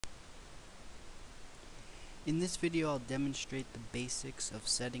In this video, I'll demonstrate the basics of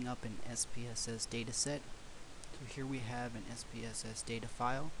setting up an SPSS dataset. So here we have an SPSS data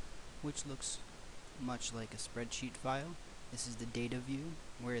file, which looks much like a spreadsheet file. This is the data view,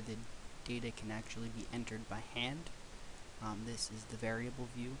 where the data can actually be entered by hand. This is the variable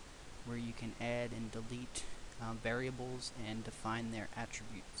view, where you can add and delete variables and define their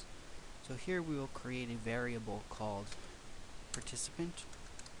attributes. So here we will create a variable called participant,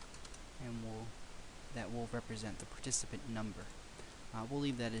 and that will represent the participant number. We'll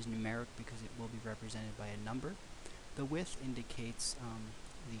leave that as numeric because it will be represented by a number. The width indicates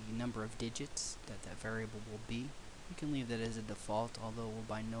the number of digits that variable will be. You can leave that as a default, although we'll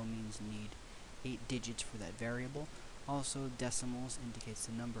by no means need 8 digits for that variable. Also, decimals indicates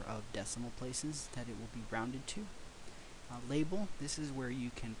the number of decimal places that it will be rounded to. Label, this is where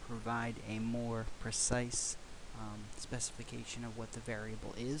you can provide a more precise specification of what the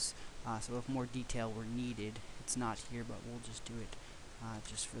variable is. So if more detail were needed, it's not here, but we'll just do it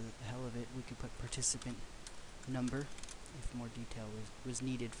just for the hell of it. We could put participant number if more detail was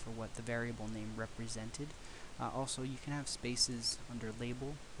needed for what the variable name represented. Also, you can have spaces under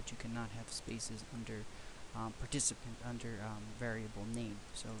label, but you cannot have spaces under participant under variable name.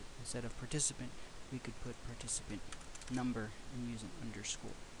 So instead of participant, we could put participant number and use an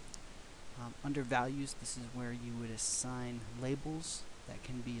underscore. Under values, this is where you would assign labels that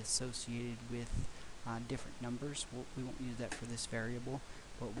can be associated with different numbers. We won't use that for this variable,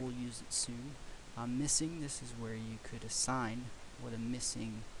 but we'll use it soon. Missing, this is where you could assign what a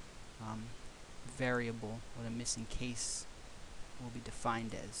missing variable, what a missing case will be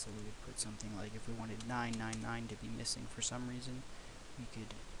defined as. So we would put something like, if we wanted 999 to be missing for some reason, we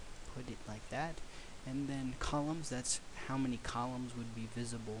could put it like that. And then columns, that's how many columns would be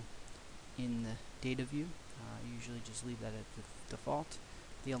visible in the data view. Usually just leave that at the default.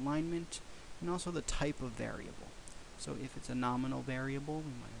 The alignment, and also the type of variable. So if it's a nominal variable,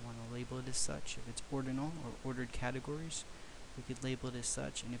 we might want to label it as such. If it's ordinal or ordered categories, we could label it as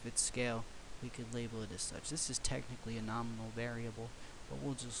such. And if it's scale, we could label it as such. This is technically a nominal variable, but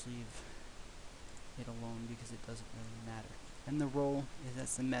we'll just leave it alone because it doesn't really matter. And the role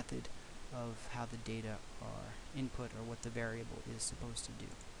that's the method of how the data are input, or what the variable is supposed to do.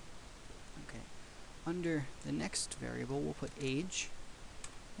 Okay. Under the next variable, we'll put age,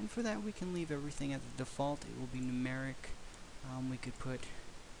 and for that we can leave everything at the default. It will be numeric. We could put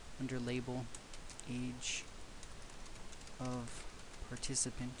under label age of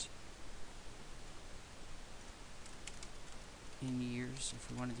participant in years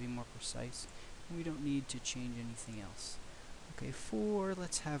if we wanted to be more precise, and we don't need to change anything else. Okay,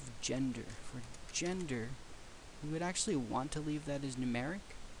 let's have gender. For gender, we would actually want to leave that as numeric,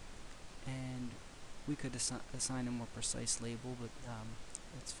 and we could assign a more precise label, but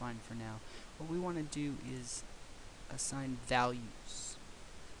that's fine for now. What we want to do is assign values,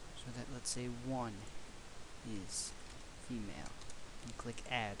 so that, let's say 1 is female, and click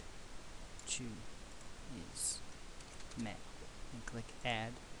add. 2 is male, and click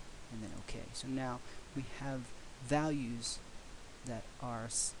add, and then OK. So now we have values that are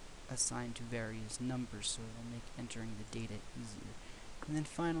assigned to various numbers, so it will make entering the data easier. And then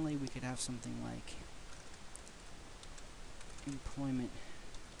finally, we could have something like employment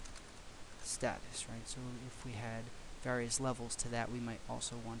status, right? So if we had various levels to that, we might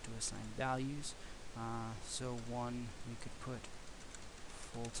also want to assign values. So 1, we could put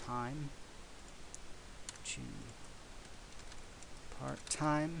full-time, 2,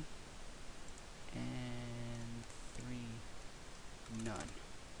 part-time, and 3, none.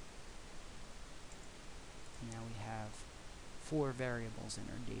 Now we have 4 variables in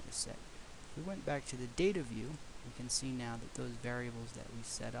our data set. If we went back to the data view, we can see now that those variables that we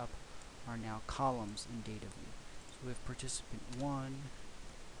set up are now columns in data view. So if participant 1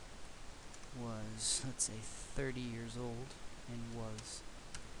 was, let's say, 30 years old and was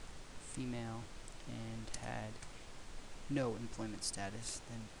female and had no employment status,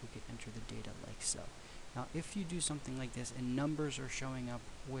 then we could enter the data like so. Now if you do something like this and numbers are showing up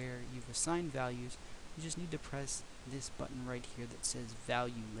where you've assigned values, you just need to press this button right here that says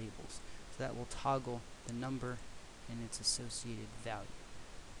value labels. So that will toggle the number and its associated value.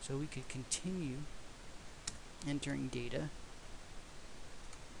 So we could continue entering data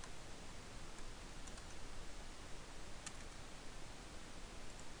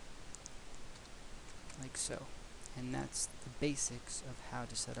like so. And that's the basics of how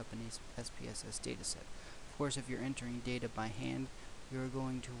to set up an SPSS dataset. Of course, if you're entering data by hand, you're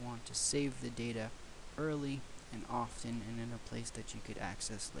going to want to save the data early and often and in a place that you could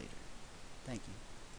access later. Thank you.